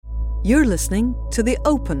You're listening to the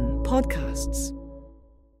Open Podcasts.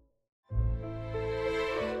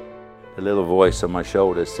 The little voice on my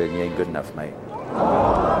shoulder said, "You ain't good enough, mate."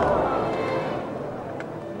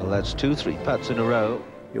 Well, that's 2-3 putts in a row.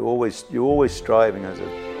 You're always striving as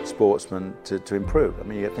a sportsman to improve. I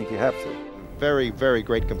mean, I think you have to. Very, very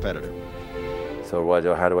great competitor. So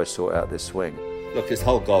how do I sort out this swing? Look, his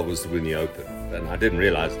whole goal was to win the Open, and I didn't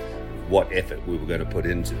realise what effort we were going to put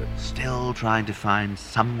into it. Still trying to find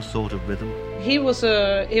some sort of rhythm. He was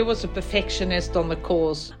a perfectionist on the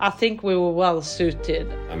course. I think we were well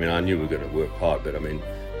suited. I mean, I knew we were going to work hard, but I mean,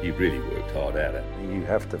 he really worked hard at it. You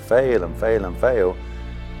have to fail and fail and fail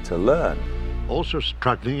to learn. Also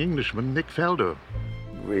struggling Englishman Nick Faldo.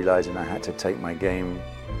 Realising I had to take my game,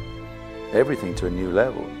 everything to a new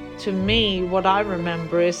level. To me, what I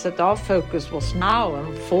remember is that our focus was now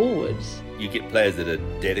and forwards. You get players that are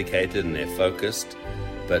dedicated and they're focused,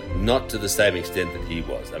 but not to the same extent that he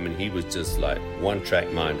was. I mean, he was just like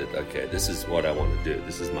one-track minded. Okay, this is what I want to do.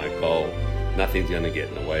 This is my goal. Nothing's going to get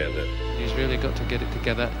in the way of it. He's really got to get it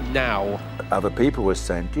together now. Other people were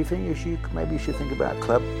saying, do you think maybe you should think about a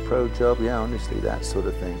club pro job? Yeah, honestly, that sort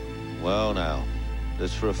of thing. Well, now,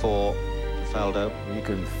 this for a 4 for Faldo. You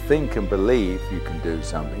can think and believe you can do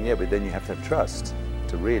something, yeah, but then you have to have trust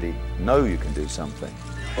to really know you can do something.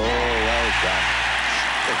 Oh, well done.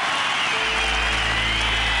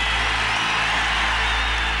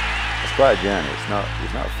 It's quite a journey. It's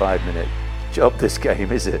not a 5-minute job, this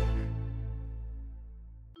game, is it?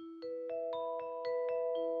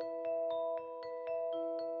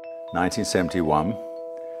 (1971),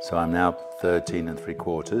 so I'm now 13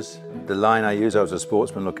 3/4. The line I used, I was a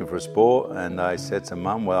sportsman looking for a sport, and I said to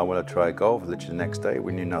Mum, well, I want to try golf. Literally the next day,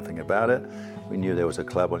 we knew nothing about it. We knew there was a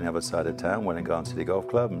club on the other side of town, Welwyn Garden City Golf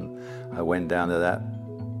Club, and I went down to that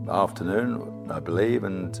afternoon, I believe,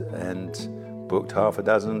 and booked half a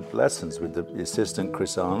dozen lessons with the assistant,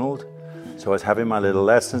 Chris Arnold. So I was having my little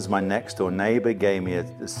lessons. My next door neighbour gave me a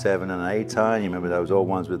 7 and 8 iron. You remember those old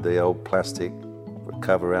ones with the old plastic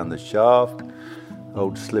cover around the shaft,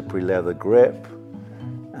 old slippery leather grip.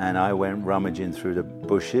 And I went rummaging through the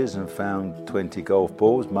bushes and found 20 golf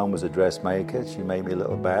balls. Mum was a dressmaker. She made me a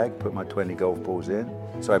little bag, put my 20 golf balls in.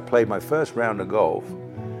 So I played my first round of golf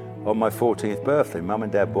on my 14th birthday. Mum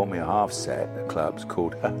and Dad bought me a half set of clubs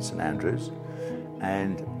called St Andrews.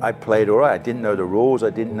 And I played all right. I didn't know the rules. I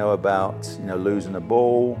didn't know about, losing a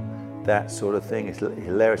ball, that sort of thing. It's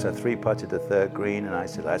hilarious. I 3-putted the third green, and I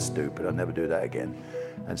said, that's stupid. I'll never do that again.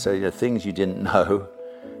 And so, things you didn't know.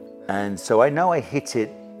 And so I know I hit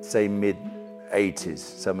it, say, mid-80s,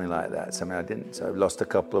 something like that. Something I didn't. So I lost a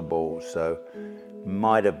couple of balls. So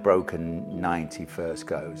might have broken 90 first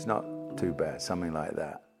go. It's not too bad, something like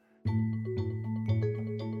that.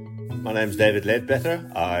 My name's David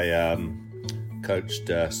Leadbetter. I coached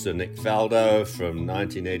Sir Nick Faldo from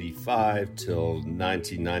 1985 till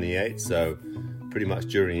 1998, so pretty much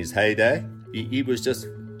during his heyday. He was just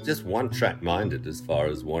one-track minded as far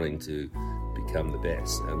as wanting to become the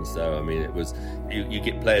best. And so, I mean, it was you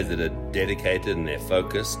get players that are dedicated and they're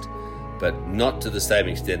focused, but not to the same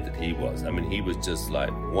extent that he was. I mean, he was just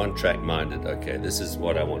like one-track minded. Okay, this is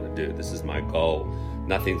what I want to do. This is my goal.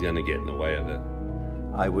 Nothing's going to get in the way of it.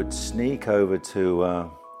 I would sneak over to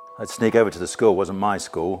the school. It wasn't my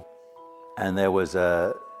school, and there was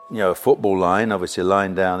a football line, obviously a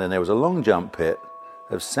line down, and there was a long jump pit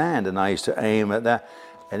of sand, and I used to aim at that,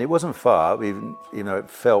 and it wasn't far, even though it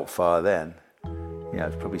felt far then. It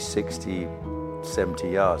was probably 60, 70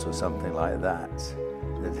 yards or something like that.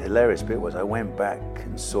 The hilarious bit was I went back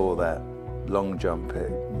and saw that long jump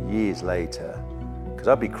pit years later, because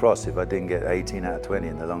I'd be cross if I didn't get 18 out of 20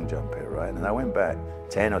 in the long jump pit, right? And I went back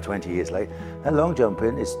 10 or 20 years later. That long jump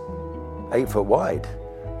pit is 8 foot wide,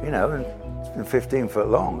 and 15 foot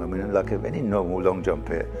long. I mean, like any normal long jump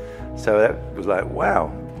pit. So that was like,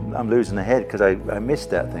 wow, I'm losing the head because I missed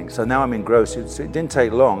that thing. So now I'm engrossed. It didn't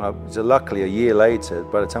take long. So luckily, a year later,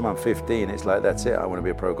 by the time I'm 15, it's like, that's it. I want to be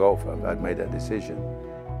a pro golfer. I'd made that decision.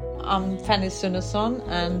 I'm Fanny Sunesson,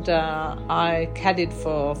 and I caddied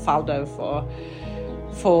for Faldo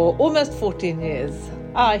for almost 14 years.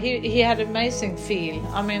 He had an amazing feel.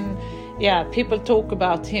 I mean, people talk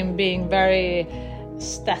about him being very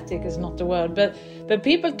static is not the word, but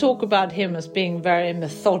people talk about him as being very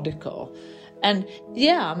methodical. And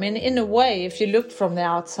I mean, in a way, if you looked from the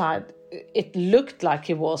outside, it looked like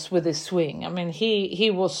he was with his swing. I mean,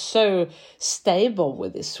 he was so stable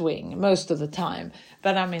with his swing most of the time.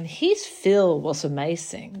 But I mean, his feel was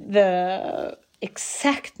amazing. The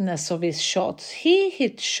exactness of his shots. He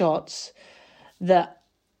hit shots that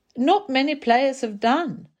not many players have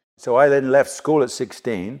done. So I then left school at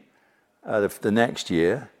 16, the next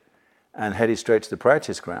year, and headed straight to the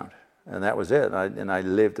practice ground. And that was it. And I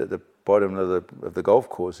lived at the bottom of the golf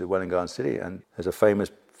course at Wellington City, and there's a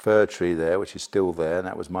famous fir tree there, which is still there, and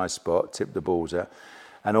that was my spot, tipped the balls out.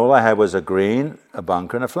 And all I had was a green, a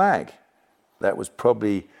bunker, and a flag. That was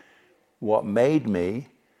probably what made me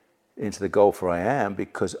into the golfer I am,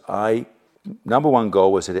 because number one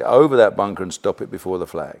goal was to hit it over that bunker and stop it before the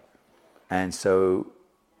flag. And so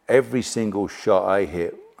every single shot I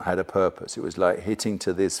hit had a purpose. It was like hitting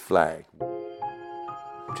to this flag.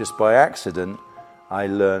 Just by accident, I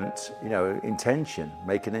learnt, intention,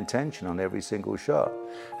 make an intention on every single shot.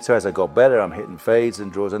 So as I got better, I'm hitting fades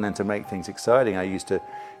and draws, and then to make things exciting, I used to,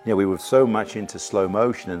 we were so much into slow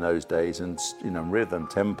motion in those days and, rhythm,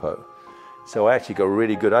 tempo. So I actually got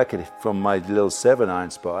really good. I could, from my little 7-iron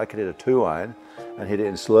spot, I could hit a 2-iron and hit it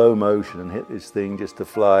in slow motion and hit this thing just to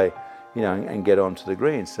fly, and get onto the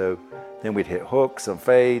green. So then we'd hit hooks and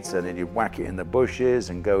fades, and then you'd whack it in the bushes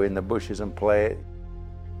and go in the bushes and play it.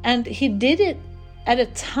 And he did it at a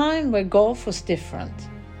time where golf was different.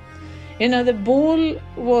 The ball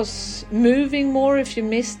was moving more if you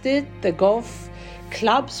missed it. The golf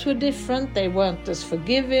clubs were different. They weren't as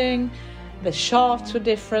forgiving. The shafts were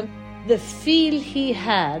different. The feel he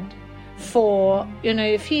had for,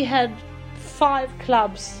 if he had 5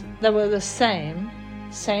 clubs that were the same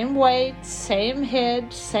weight, same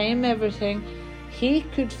head, same everything, he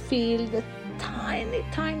could feel the tiny,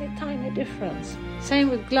 tiny, tiny difference. Same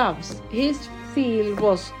with gloves. His feel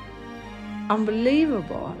was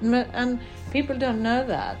unbelievable, and people don't know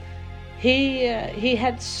that. He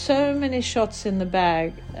had so many shots in the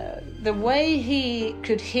bag. The way he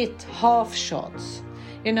could hit half shots.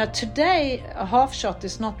 Today a half shot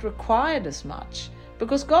is not required as much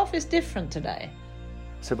because golf is different today.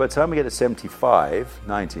 So by the time we get to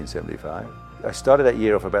 1975, I started that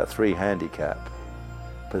year off about 3 handicap.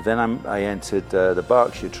 But then I entered the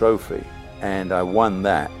Berkshire Trophy, and I won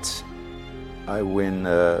that. I win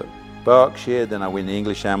Berkshire, then I win the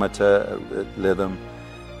English Amateur at Lytham.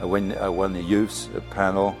 I won the Youths at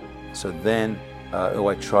Panel. So then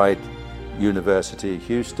I tried University of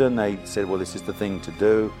Houston. They said, well, this is the thing to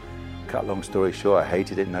do. Cut long story short, I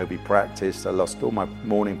hated it. Nobody practiced. I lost all my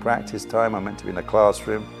morning practice time. I meant to be in the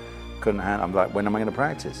classroom. Couldn't handle. I'm like, when am I going to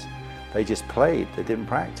practice? They just played. They didn't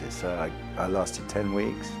practice. So I lasted 10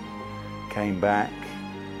 weeks. Came back.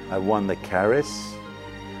 I won the Claret.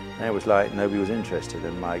 And it was like nobody was interested.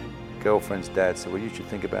 And my girlfriend's dad said, well, you should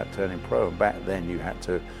think about turning pro. And back then you had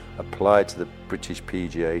to apply to the British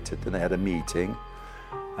PGA. Then they had a meeting.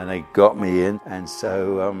 And they got me in. And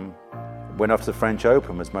so went off to the French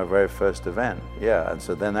Open was my very first event. Yeah, and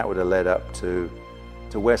so then that would have led up to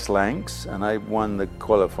West Lancs, and I won the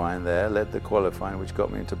qualifying there, led the qualifying, which got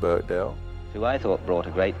me into Birkdale. Who I thought brought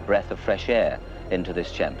a great breath of fresh air into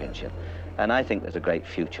this championship, and I think there's a great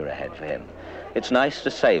future ahead for him. It's nice to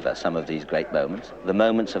savour some of these great moments, the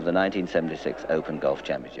moments of the 1976 Open Golf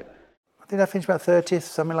Championship. I think I finished about 30th,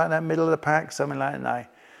 something like that, middle of the pack, something like that.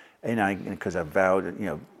 Because I vowed,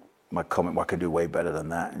 my comment, well, I can do way better than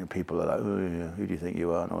that. And people are like, oh, yeah, who do you think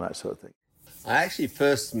you are? And all that sort of thing. I actually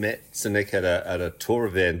first met Sir Nick at a tour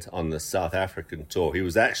event on the South African tour. He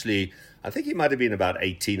was actually, I think he might have been about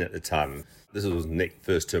 18 at the time. This was Nick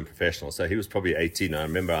first turn professional, so he was probably 18. I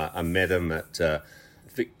remember I met him at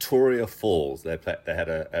Victoria Falls. They had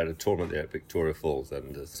a tournament there at Victoria Falls,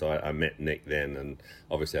 and so I met Nick then, and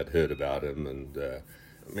obviously I'd heard about him.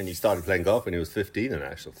 And he started playing golf when he was 15 in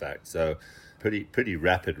actual fact, so pretty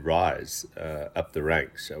rapid rise up the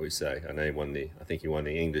ranks, shall we say. I think he won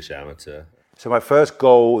the English Amateur. So my first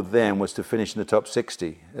goal then was to finish in the top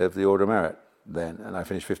 60 of the Order of Merit then, and I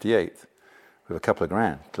finished 58th with a couple of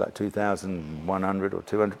grand, like 2,100 or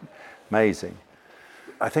 200. Amazing.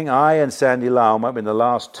 I think I and Sandy Lyle might have been the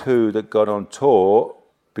last 2 that got on tour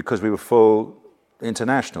because we were full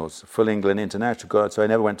internationals, full England international. So I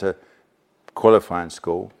never went to qualifying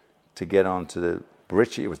school to get on to the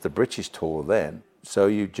British. It was the British tour then. So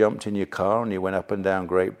you jumped in your car and you went up and down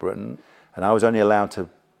Great Britain, and I was only allowed to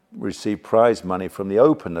receive prize money from the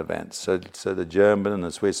Open events. So the German and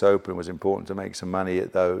the Swiss Open was important to make some money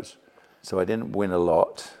at those. So I didn't win a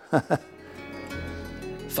lot.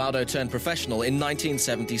 Faldo turned professional in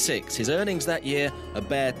 1976. His earnings that year, a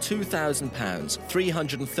bare £2,000,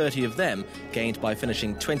 330 of them gained by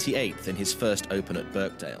finishing 28th in his first Open at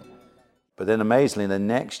Birkdale. But then amazingly, the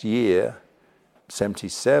next year,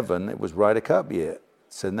 77, it was Ryder Cup year.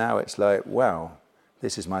 So now it's like, wow,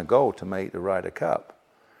 this is my goal, to make the Ryder Cup.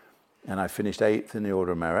 And I finished 8th in the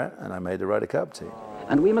Order of Merit, and I made the Ryder Cup team.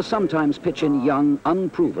 And we must sometimes pitch in young,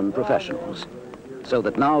 unproven professionals. So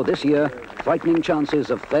that now, this year, frightening chances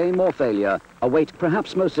of fame or failure await,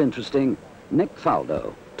 perhaps most interesting, Nick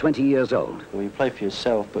Faldo, 20 years old. Well, you play for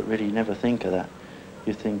yourself, but really you never think of that.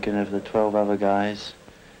 You're thinking of the 12 other guys,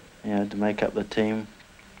 you know, to make up the team.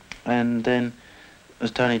 And then, as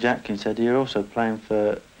Tony Jacklin said, you're also playing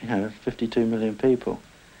for, you know, 52 million people.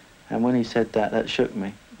 And when he said that, that shook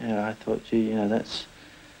me. You know, I thought, gee, you know, that's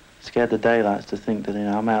scared the daylights to think that, you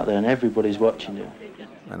know, I'm out there and everybody's watching you.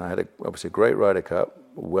 And I had obviously a great Ryder Cup,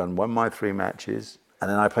 won my 3 matches, and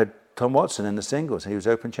then I played Tom Watson in the singles. He was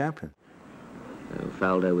Open champion.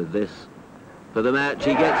 Faldo with this. For the match,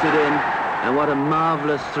 he gets it in, and what a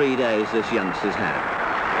marvellous 3 days this youngster's had.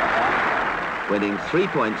 Winning 3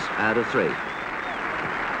 points out of 3.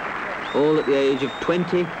 All at the age of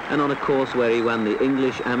 20 and on a course where he won the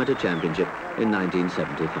English Amateur Championship in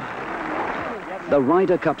 1975. The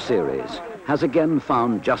Ryder Cup Series has again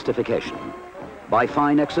found justification by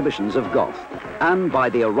fine exhibitions of golf and by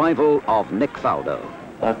the arrival of Nick Faldo.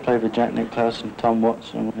 I've played with Jack Nicklaus and Tom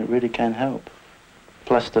Watson, and it really can help.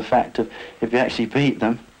 Plus the fact of if you actually beat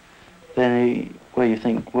them, then you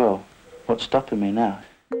think, well, what's stopping me now?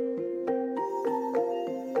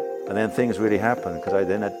 And then things really happened, because I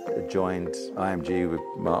then had joined IMG with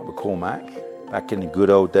Mark McCormack. Back in the good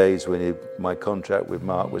old days when my contract with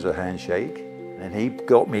Mark was a handshake. And he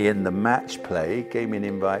got me in the match play, gave me an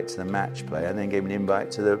invite to the match play, and then gave me an invite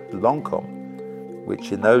to the long comp,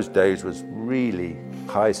 which in those days was really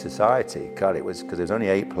high society. God, it was, because there was only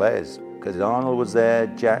 8 players. Because Arnold was there,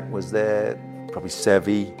 Jack was there, probably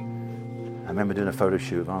Seve. I remember doing a photo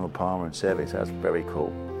shoot with Arnold Palmer and Seve, so that was very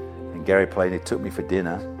cool. And Gary played, he took me for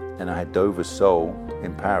dinner, and I had Dover sole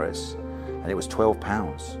in Paris, and it was £12.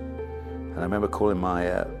 And I remember calling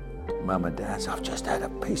my mum and dad, I've just had a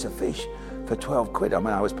piece of fish for 12 quid. I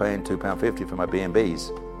mean, I was paying £2.50 for my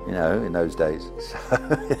B&Bs, you know, in those days. So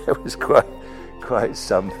it was quite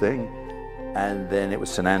something. And then it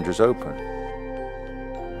was St Andrews Open.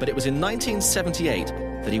 But it was in 1978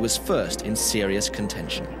 that he was first in serious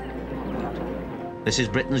contention. This is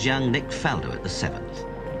Britain's young Nick Faldo at the 7th.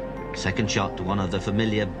 Second shot to one of the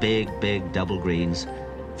familiar big double greens.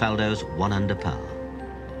 Faldo's 1 under par.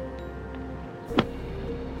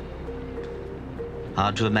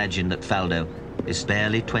 Hard to imagine that Faldo is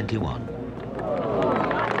barely 21.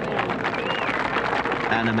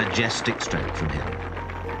 And a majestic stroke from him.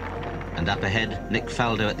 And up ahead, Nick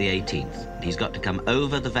Faldo at the 18th. He's got to come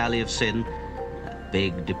over the Valley of Sin, that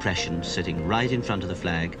big depression sitting right in front of the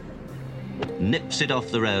flag, nips it off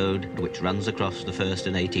the road, which runs across the 1st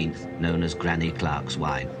and 18th, known as Granny Clark's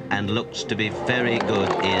Wine, and looks to be very good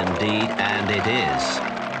indeed, and it is.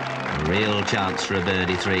 A real chance for a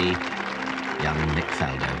birdie 3. Young Nick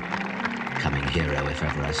Faldo, coming hero if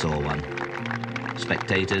ever I saw one.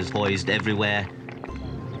 Spectators poised everywhere.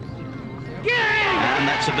 And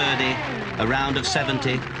that's a birdie, a round of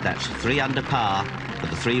 70, that's 3 under par, but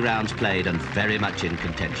the 3 rounds played and very much in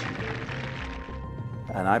contention.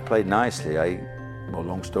 And I played nicely.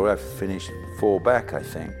 Long story, I finished 4 back, I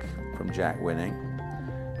think, from Jack winning.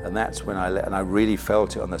 And that's when and I really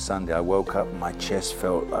felt it on the Sunday. I woke up and my chest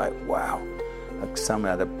felt like, wow, like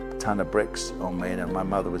someone had a ton of bricks on me, and my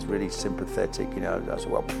mother was really sympathetic, you know. I said,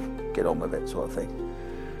 well, get on with it, sort of thing.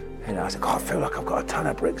 You know, I said, God, I feel like I've got a ton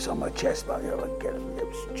of bricks on my chest, but, you know, get it,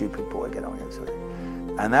 stupid boy, get on with it.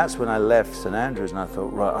 And that's when I left St Andrews, and I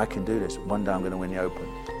thought, right, I can do this. One day I'm going to win the Open.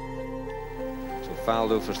 So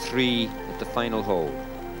Faldo for 3 at the final hole.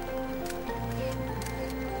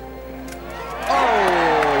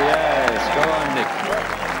 Oh, yes, go on, Nick.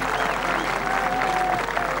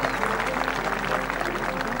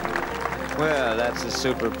 Well, that's a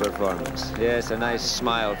super performance. Yes, a nice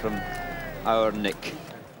smile from our Nick.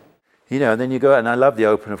 You know, and then you go out, and I love the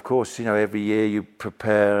Open, of course. You know, every year you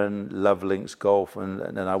prepare, and love links golf,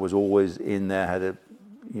 and I was always in there, had a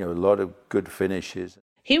lot of good finishes.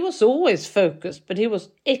 He was always focused, but he was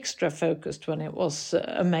extra focused when it was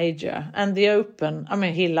a major. And the Open, I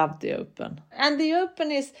mean, he loved the Open. And the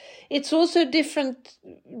Open it's also a different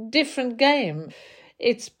game.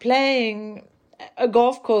 It's playing a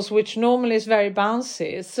golf course which normally is very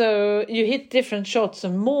bouncy, so you hit different shots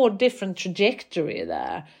and more different trajectory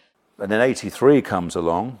there. And then 83 comes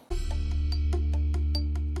along. The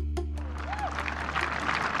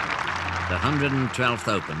 112th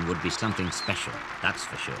Open would be something special, that's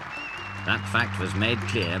for sure. That fact was made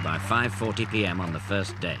clear by 5:40 p.m. on the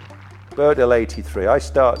first day. Birkdale 83, I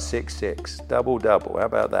start 6-6, double-double, how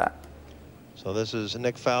about that? So this is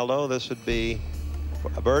Nick Faldo. This would be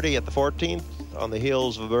a birdie at the 14th, on the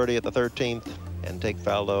heels of a birdie at the 13th, and take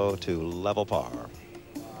Faldo to level par.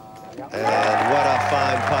 And what a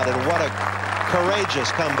fine putt, and what a courageous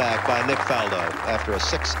comeback by Nick Faldo after a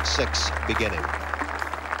 6-6 beginning.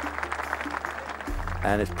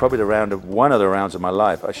 And it's probably one of the rounds of my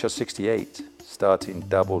life. I shot 68, starting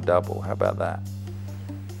double-double. How about that?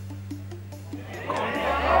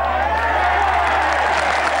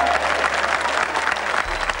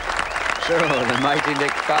 So the mighty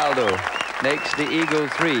Nick Faldo makes the eagle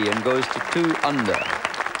 3 and goes to 2 under.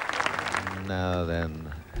 Now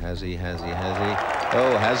then, has he?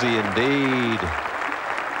 Oh, has he indeed?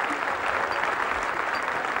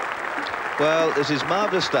 Well, this is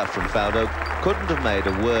marvellous stuff from Faldo. Couldn't have made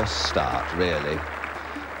a worse start, really.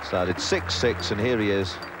 Started 6-6, and here he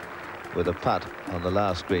is with a putt on the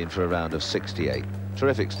last green for a round of 68.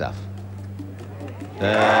 Terrific stuff. Beautifully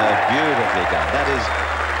done. That is,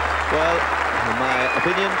 well, in my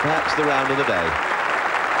opinion, perhaps the round of the day.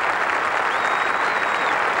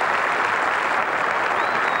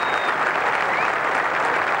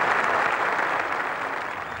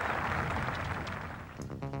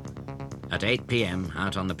 At 8 p.m,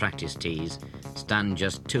 out on the practice tees, stand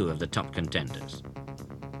just 2 of the top contenders,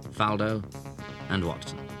 Faldo and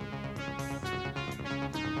Watson.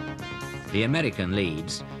 The American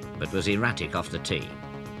leads, but was erratic off the tee.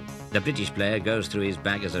 The British player goes through his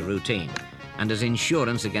bag as a routine and as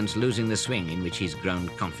insurance against losing the swing in which he's grown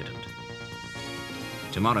confident.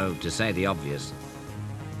 Tomorrow, to say the obvious,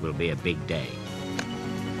 will be a big day.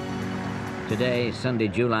 Today, Sunday,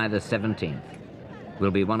 July the 17th, will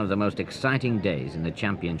be one of the most exciting days in the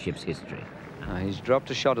championship's history. He's dropped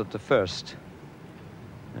a shot at the first,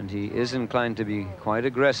 and he is inclined to be quite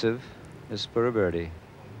aggressive as for a birdie.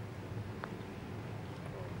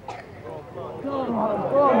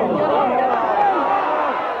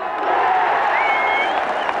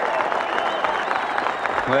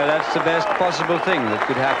 Well, that's the best possible thing that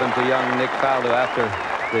could happen to young Nick Faldo after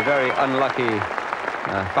the very unlucky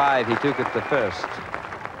 5 he took at the first.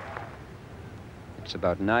 It's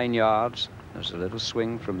about 9 yards. There's a little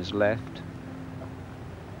swing from his left.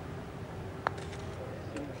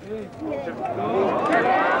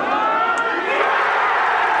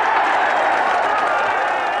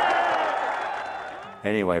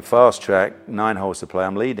 Anyway, fast track, 9 holes to play.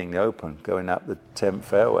 I'm leading the Open, going up the 10th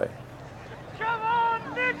fairway. Come on,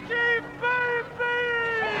 Nicky, baby!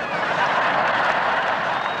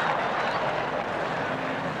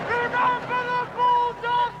 Remember the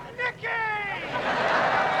Bulldog, Nicky!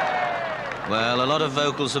 Well, a lot of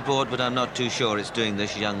vocal support, but I'm not too sure it's doing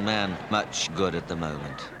this young man much good at the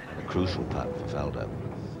moment. A crucial putt for Faldo.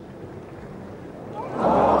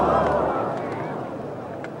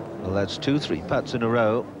 Well, that's 2-3 putts in a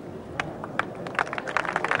row.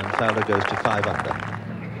 And Faldo goes to 5 under.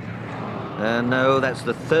 No, that's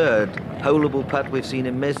the 3rd holeable putt we've seen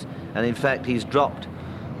him miss. And in fact, he's dropped,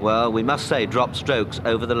 well, we must say, dropped strokes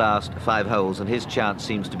over the last 5 holes. And his chance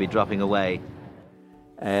seems to be dropping away.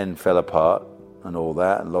 And fell apart and all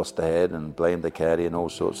that, and lost the head and blamed the caddie and all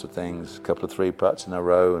sorts of things. A couple of 3 putts in a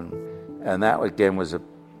row. And that, again, was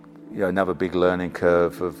another big learning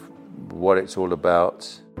curve of what it's all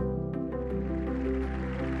about.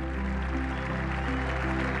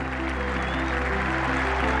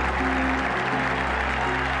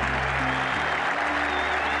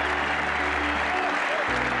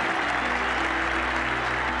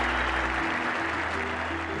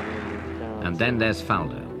 And then there's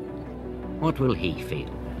Faldo. What will he feel?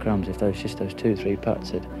 Crumbs, if those 2-3 putts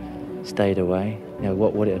had stayed away,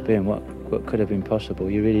 what would it have been? What could have been possible?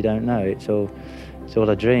 You really don't know. It's all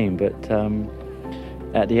a dream. But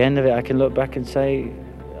at the end of it, I can look back and say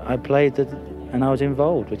I played and I was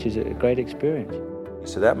involved, which is a great experience.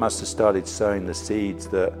 So that must have started sowing the seeds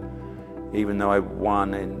that, even though I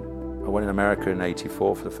won in America in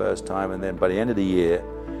 '84 for the first time, and then by the end of the year,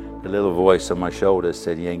 the little voice on my shoulder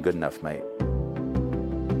said, "You ain't good enough, mate."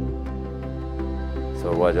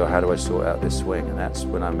 So how do I sort out this swing? And that's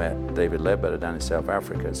when I met David Leadbetter down in South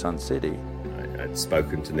Africa at Sun City. I'd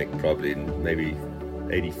spoken to Nick probably in maybe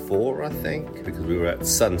 '84, I think, because we were at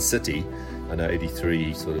Sun City. I know '83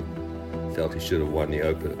 he sort of felt he should have won the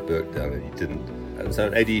Open at Birkdale, and he didn't. And so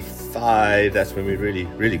in '85, that's when we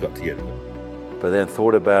really got together. But then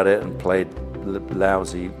thought about it and played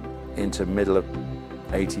lousy into middle of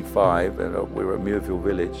 '85, and we were at Muirfield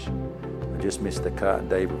Village. I just missed the cut, and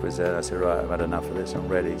David was there, and I said, right, I've had enough of this, I'm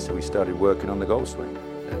ready. So we started working on the golf swing.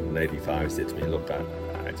 And in '85 he said to me, look,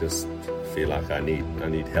 I just feel like I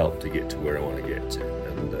need help to get to where I want to get to.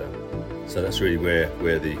 And so that's really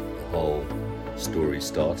where the whole story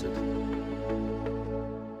started.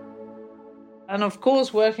 And of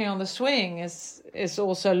course, working on the swing is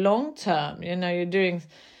also long term.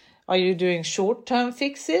 Are you doing short term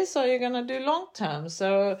fixes, or are you going to do long term?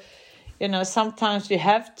 So, sometimes you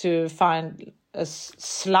have to find a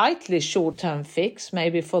slightly short-term fix,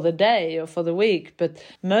 maybe for the day or for the week, but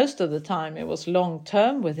most of the time it was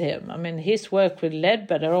long-term with him. I mean, his work with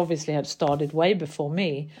Leadbetter obviously had started way before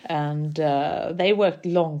me, and they worked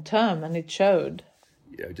long-term, and it showed.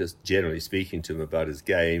 You know, just generally speaking to him about his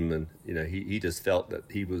game, and you know, he just felt that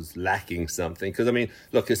he was lacking something. Because I mean,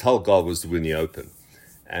 look, his whole goal was to win the Open,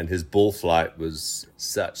 and his ball flight was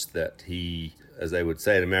such that he, as they would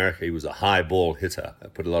say in America, he was a high ball hitter.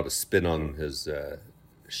 Put a lot of spin on his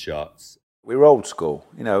shots. We were old school.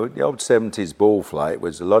 You know, the old 70s ball flight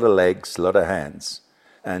was a lot of legs, a lot of hands.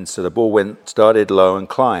 And so the ball started low and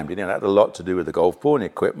climbed. You know, that had a lot to do with the golf ball and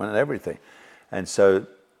equipment and everything. And so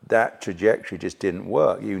that trajectory just didn't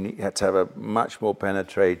work. You had to have a much more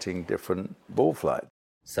penetrating, different ball flight.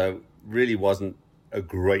 So really wasn't a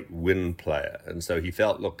great win player. And so he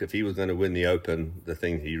felt, look, if he was going to win the Open, the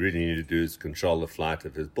thing he really needed to do is control the flight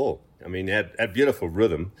of his ball. I mean, he had beautiful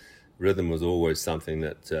rhythm. Rhythm was always something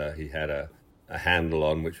that he had a handle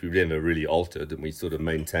on, which we never really altered, and we sort of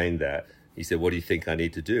maintained that. He said, what do you think I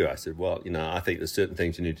need to do? I said, well, you know, I think there's certain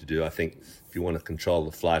things you need to do. I think if you want to control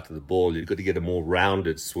the flight of the ball, you've got to get a more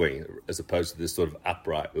rounded swing as opposed to this sort of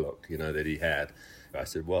upright look, you know, that he had. I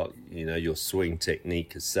said, well, you know, your swing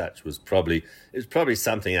technique as such was probably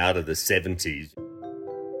something out of the 70s.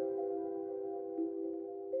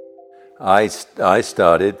 I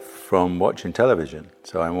started from watching television.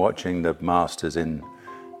 So I'm watching the Masters in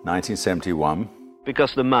 1971.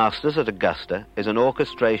 Because the Masters at Augusta is an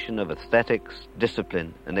orchestration of aesthetics,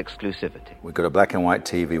 discipline and exclusivity. We got a black and white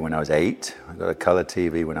TV when I was 8. I got a colour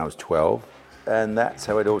TV when I was 12. And that's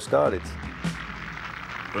how it all started.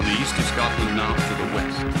 From the east of Scotland now to the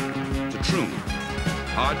west, to Troon,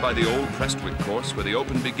 hard by the old Prestwick course where the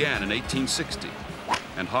Open began in 1860,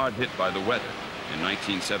 and hard hit by the weather in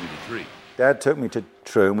 1973. Dad took me to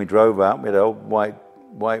Troon. We drove up. We had an old white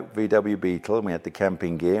VW Beetle, and we had the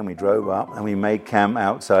camping gear, and we drove up, and we made camp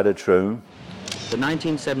outside of Troon. The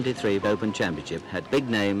 1973 Open Championship had big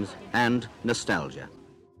names and nostalgia.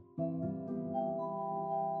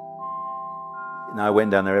 And I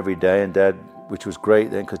went down there every day, and Dad, which was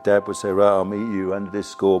great then, because Dad would say, right, I'll meet you under this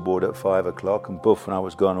scoreboard at 5 o'clock, and boof, and I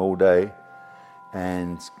was gone all day.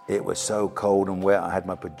 And it was so cold and wet, I had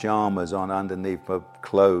my pajamas on underneath my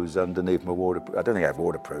clothes, underneath my waterproof. I don't think I had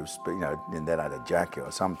waterproofs, but, you know, and then I had a jacket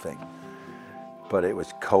or something. But it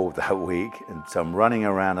was cold that week, and so I'm running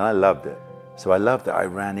around, and I loved it. So I loved it. I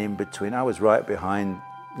ran in between. I was right behind,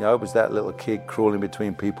 you know, I was that little kid crawling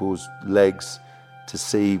between people's legs to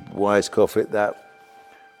see Weiskopf hit that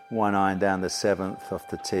one iron down the 7th off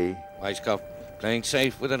the tee. Weiskopf playing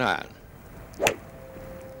safe with an iron.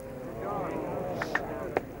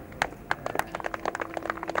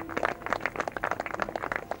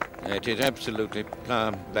 It is absolutely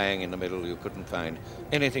plumb bang in the middle. You couldn't find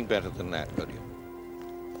anything better than that, could you?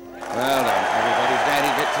 Well done, everybody's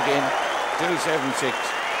daddy gets it in. 276.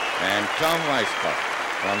 And Tom Weiskopf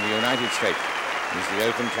from the United States is the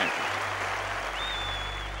Open champion.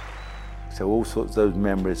 So all sorts of those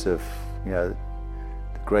memories of, you know,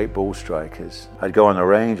 the great ball strikers. I'd go on the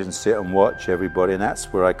range and sit and watch everybody, and that's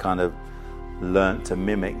where I kind of learnt to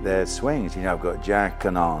mimic their swings. You know, I've got Jack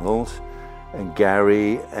and Arnold, and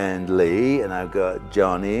Gary and Lee, and I've got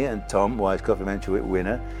Johnny and Tom Weiskopf, eventually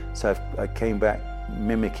winner. So I came back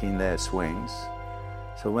mimicking their swings.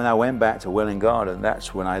 So when I went back to Welwyn Garden,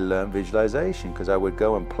 that's when I learned visualization, because I would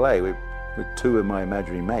go and play with two of my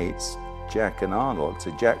imaginary mates, Jack and Arnold.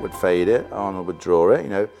 So Jack would fade it, Arnold would draw it, you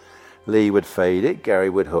know, Lee would fade it, Gary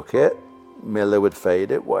would hook it, Miller would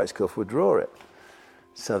fade it, Weiskopf would draw it.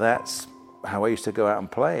 So that's how I used to go out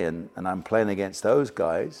and play, and I'm playing against those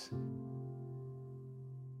guys.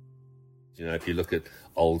 You know, if you look at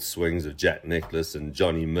old swings of Jack Nicklaus and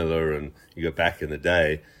Johnny Miller, and you go back in the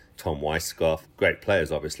day, Tom Weiskopf, great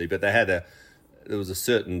players obviously, but they had there was a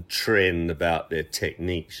certain trend about their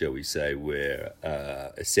technique, shall we say, where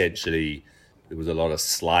essentially there was a lot of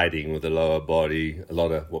sliding with the lower body, a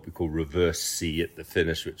lot of what we call reverse C at the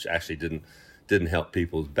finish, which actually didn't help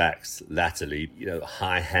people's backs laterally. You know,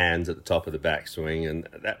 high hands at the top of the backswing, and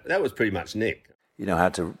that was pretty much Nick. You know, how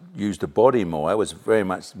to use the body more. I was very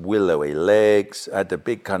much willowy legs. I had the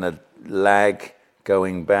big kind of lag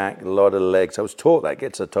going back, a lot of legs. I was taught that,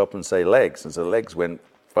 get to the top and say legs. And so legs went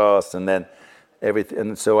fast, and then everything.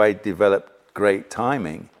 And so I developed great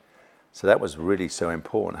timing. So that was really so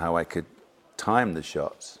important, how I could time the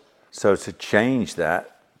shots. So to change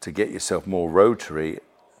that, to get yourself more rotary,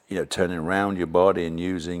 you know, turning around your body and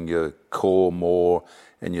using your core more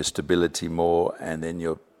and your stability more, and then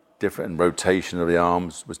your different rotation of the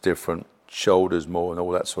arms was different, shoulders more, and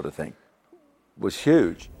all that sort of thing was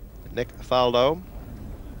huge. Nick Faldo,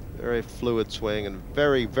 Very fluid swing and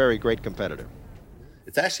very, very great competitor.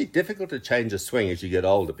 It's actually difficult to change a swing as you get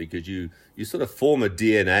older because you sort of form a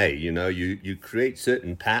DNA, you create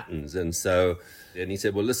certain patterns. And he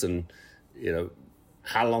said, well, listen,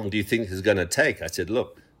 how long do you think this is going to take? I said,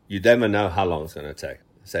 look, you never know how long it's going to take.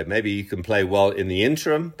 So maybe you can play well in the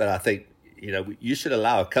interim, but I think, you should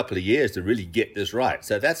allow a couple of years to really get this right.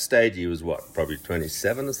 So at that stage, he was probably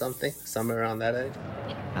 27 or something, somewhere around that age.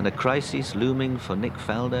 And a crisis looming for Nick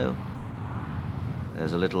Faldo.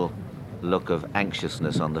 There's a little look of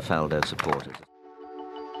anxiousness on the Faldo supporters.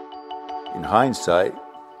 In hindsight,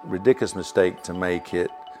 ridiculous mistake to make it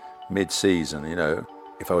mid-season,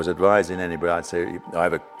 If I was advising anybody, I'd say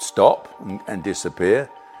either stop and disappear.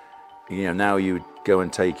 Now you go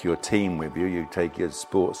and take your team with you. You take your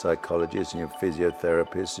sports psychologists and your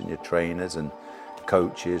physiotherapists and your trainers and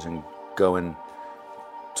coaches and go in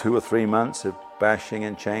 2 or 3 months of bashing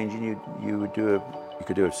and changing. You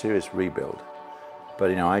could do a serious rebuild.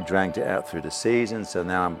 But I dragged it out through the season, so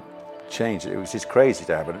now I'm changed. It was just crazy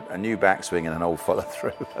to have a new backswing and an old follow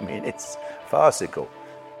through. I mean, it's farcical.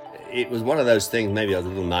 It was one of those things, maybe I was a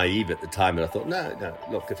little naive at the time, but I thought, no,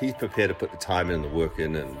 look, if he's prepared to put the time in and the work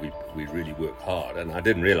in and we really work hard, and I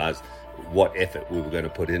didn't realise what effort we were going to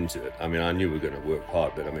put into it. I mean, I knew we were going to work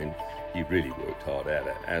hard, but I mean, he really worked hard at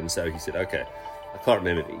it. And so he said, okay, I can't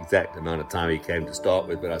remember the exact amount of time he came to start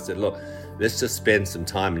with, but I said, look, let's just spend some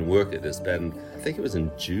time and work at this. And I think it was in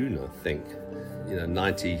June,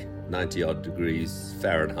 90 odd degrees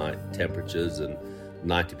Fahrenheit temperatures and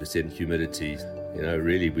 90% humidity.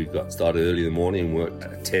 Really we got started early in the morning and worked a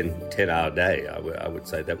 10-hour day. I would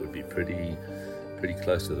say that would be pretty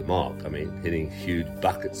close to the mark. I mean, hitting huge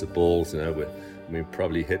buckets of balls,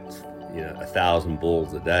 probably hit 1,000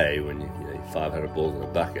 balls a day when you 500 balls in a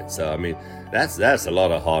bucket. So I mean, that's a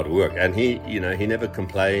lot of hard work. And he never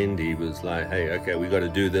complained. He was like, hey, okay, we got to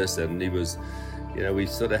do this. And he was, we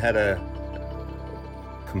sort of had a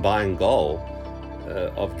combined goal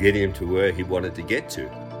of getting him to where he wanted to get to.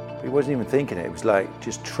 He wasn't even thinking it. It was like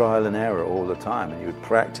just trial and error all the time. And you would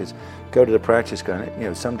practice, go to the practice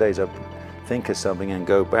going, some days I'd think of something and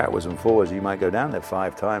go backwards and forwards. You might go down there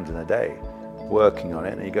 5 times in a day, working on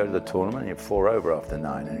it. And you go to the tournament and you're 4 over after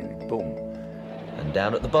 9 and boom. And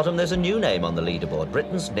down at the bottom, there's a new name on the leaderboard,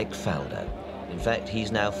 Britain's Nick Faldo. In fact,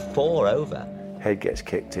 he's now 4 over. Head gets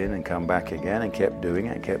kicked in and come back again and kept doing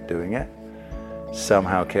it.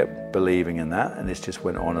 Somehow kept believing in that, and this just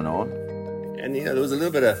went on and on. And there was a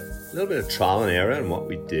little bit of trial and error in what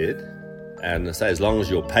we did. And I say, as long as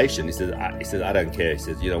you're patient, he says, I don't care. He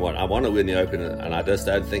says, you know what, I want to win the Open, and I just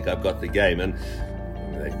don't think I've got the game. And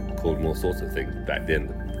they called him all sorts of things back then,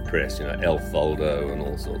 the press, El Faldo and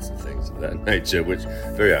all sorts of things of that nature, which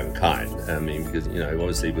very unkind. I mean, because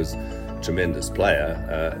obviously he was a tremendous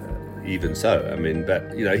player, even so. I mean,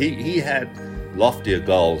 but he had loftier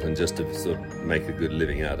goals than just to sort of make a good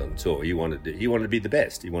living out on tour. He wanted to be the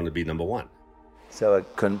best. He wanted to be number 1. So I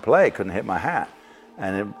couldn't play, couldn't hit my hat.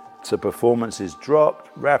 And so performances dropped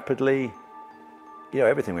rapidly.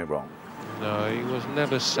 Everything went wrong. No, he was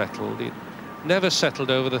never settled. He never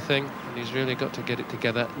settled over the thing, and he's really got to get it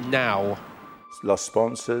together now. Lost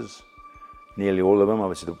sponsors, nearly all of them.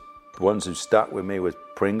 Obviously, the ones who stuck with me was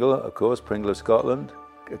Pringle, of course, Pringle of Scotland.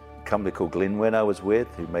 A company called Glynwen I was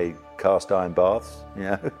with, who made cast iron baths,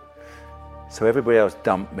 So everybody else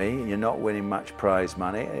dumped me, and you're not winning much prize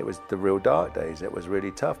money. It was the real dark days. It was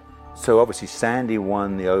really tough. So obviously Sandy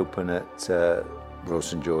won the Open at Royal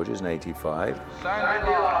St George's in '85.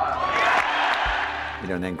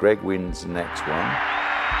 And then Greg wins the next one.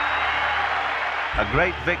 A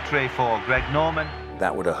great victory for Greg Norman.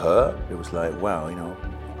 That would have hurt. It was like, wow,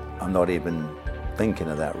 I'm not even thinking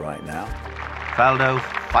of that right now. Faldo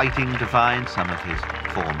fighting to find some of his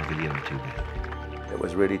form of a year or 2 ago. It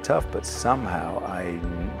was really tough, but somehow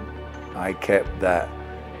I kept that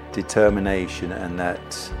determination and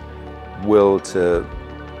that will to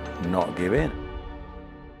not give in.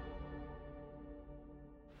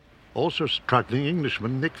 Also struggling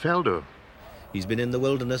Englishman Nick Faldo. He's been in the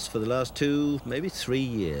wilderness for the last 2, maybe 3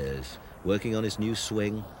 years, working on his new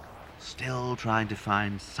swing. Still trying to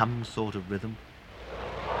find some sort of rhythm.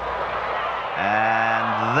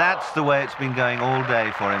 And that's the way it's been going all day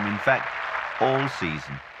for him. In fact, all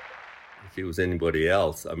season. If it was anybody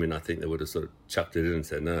else, I mean, I think they would have sort of chucked it in and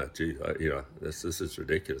said, no, gee, this is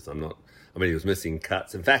ridiculous. He was missing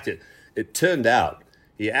cuts. In fact, it turned out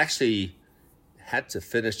he actually had to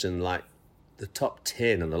finish in like the top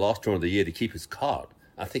 10 in the last round of the year to keep his card.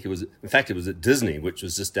 I think it was at Disney, which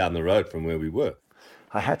was just down the road from where we were.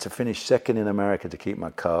 I had to finish second in America to keep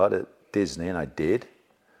my card at Disney, and I did.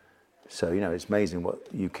 So, it's amazing what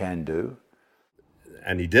you can do.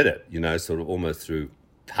 And he did it, sort of almost through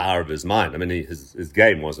power of his mind. I mean, his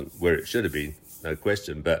game wasn't where it should have been, no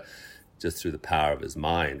question, but just through the power of his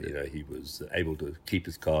mind, he was able to keep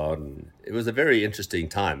his card. And it was a very interesting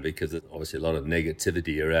time because there's obviously a lot of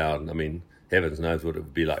negativity around. I mean, heavens knows what it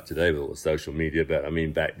would be like today with all the social media. But I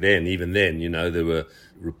mean, back then, even then, there were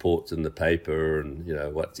reports in the paper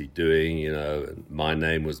and, what's he doing? And my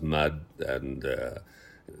name was mud and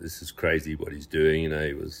this is crazy what he's doing.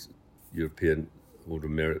 He was European Order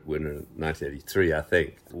of Merit winner in 1983, I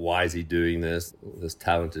think. Why is he doing this? This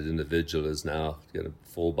talented individual is now going to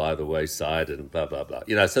fall by the wayside and blah, blah, blah.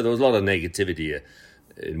 So there was a lot of negativity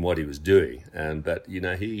in what he was doing. But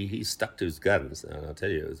he stuck to his guns. And I'll tell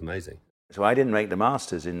you, it was amazing. So I didn't make the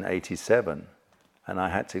Masters in 87. And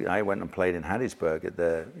I went and played in Hattiesburg at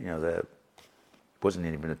there wasn't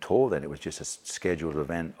even a tour then. It was just a scheduled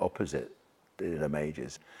event opposite the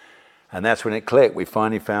majors. And that's when it clicked. We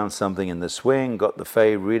finally found something in the swing, got the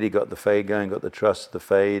fade going, got the trust of the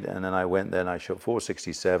fade, and then I went there and I shot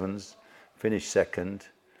 467s, finished second,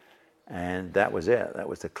 and that was it. That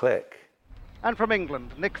was the click. And from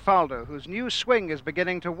England, Nick Faldo, whose new swing is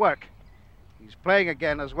beginning to work. He's playing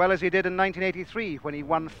again as well as he did in 1983 when he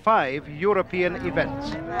won 5 European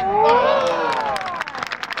events.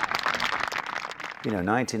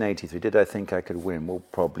 1983, did I think I could win? Well,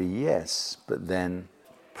 probably yes, but then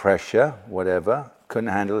pressure, whatever, couldn't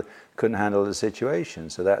handle the situation.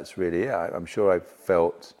 So that's really it. I'm sure I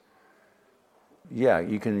felt,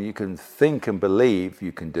 you can think and believe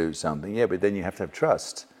you can do something, but then you have to have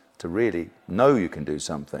trust to really know you can do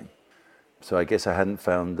something. So I guess I hadn't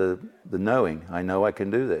found the knowing. I know I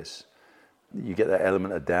can do this. You get that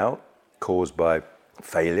element of doubt caused by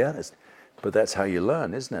failure, but that's how you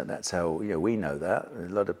learn, isn't it? That's how, we know that. A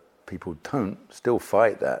lot of people still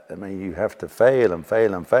fight that. I mean, you have to fail and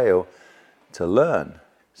fail and fail to learn.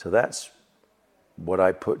 So that's what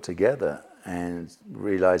I put together, and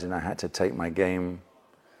realizing I had to take my game,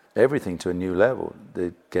 everything to a new level.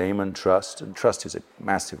 The game and trust is a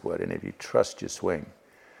massive word, and if you trust your swing,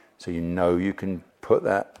 so you can put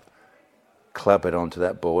that club head onto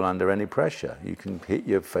that ball under any pressure. You can hit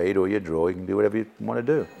your fade or your draw, you can do whatever you want to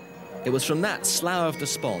do. It was from that slough of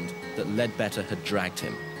despond that Leadbetter had dragged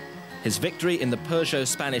him. His victory in the Peugeot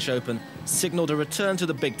Spanish Open signalled a return to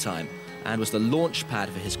the big time and was the launch pad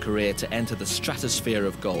for his career to enter the stratosphere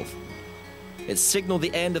of golf. It signalled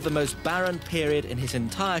the end of the most barren period in his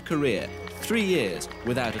entire career, 3 years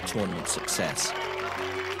without a tournament success.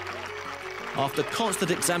 After constant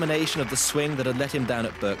examination of the swing that had let him down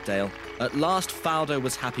at Birkdale, at last Faldo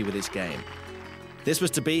was happy with his game. This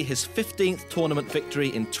was to be his 15th tournament victory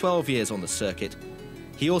in 12 years on the circuit.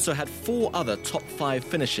 He also had 4 other top 5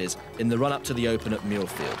 finishes in the run-up to the Open at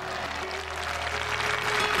Muirfield.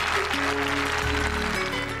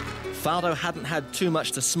 Faldo hadn't had too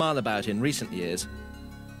much to smile about in recent years,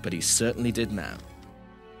 but he certainly did now.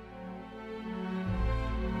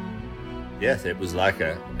 Yes, it was like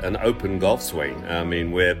an open golf swing. I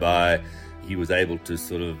mean, whereby he was able to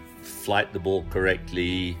sort of flight the ball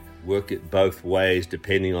correctly, work it both ways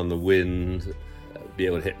depending on the wind, be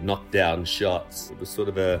able to hit knockdown shots. It was sort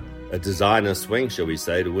of a designer swing, shall we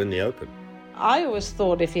say, to win the Open. I always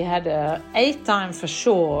thought if he had a 8-iron for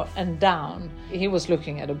sure and down, he was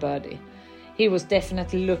looking at a birdie. He was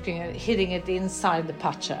definitely looking at hitting it inside the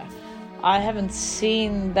putter. I haven't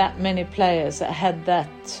seen that many players that had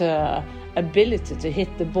that ability to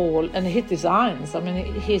hit the ball and hit his irons. I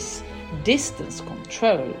mean, his distance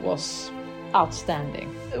control was outstanding.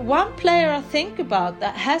 One player I think about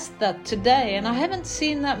that has that today, and I haven't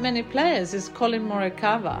seen that many players, is Colin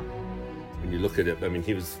Morikawa. When you look at it, I mean,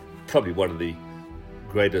 he was probably one of the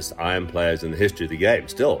greatest iron players in the history of the game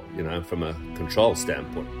still, from a control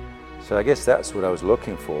standpoint. So I guess that's what I was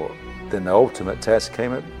looking for. Then the ultimate test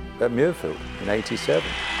came at Muirfield in 87.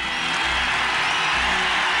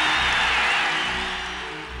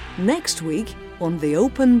 Next week on the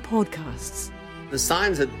Open Podcasts. The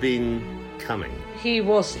signs had been coming. He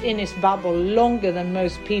was in his bubble longer than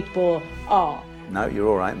most people are. No, you're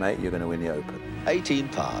all right, mate. You're going to win the Open. 18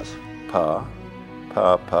 pars. Par,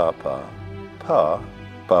 par, par, par, par,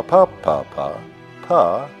 par, par, par, par,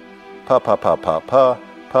 par, par, par, par, par, par,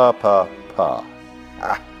 par, par, par.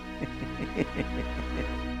 Ah.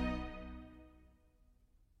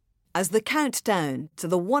 As the countdown to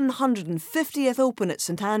the 150th Open at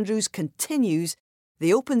St Andrews continues,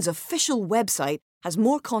 the Open's official website has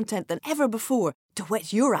more content than ever before to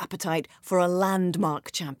whet your appetite for a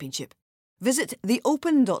landmark championship. Visit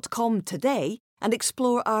theopen.com today and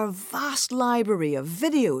explore our vast library of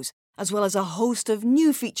videos, as well as a host of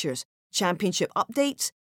new features, championship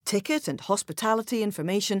updates, ticket and hospitality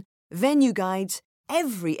information, venue guides,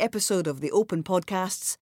 every episode of the Open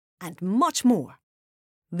podcasts, and much more.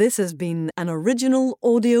 This has been an original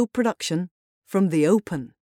audio production from The Open.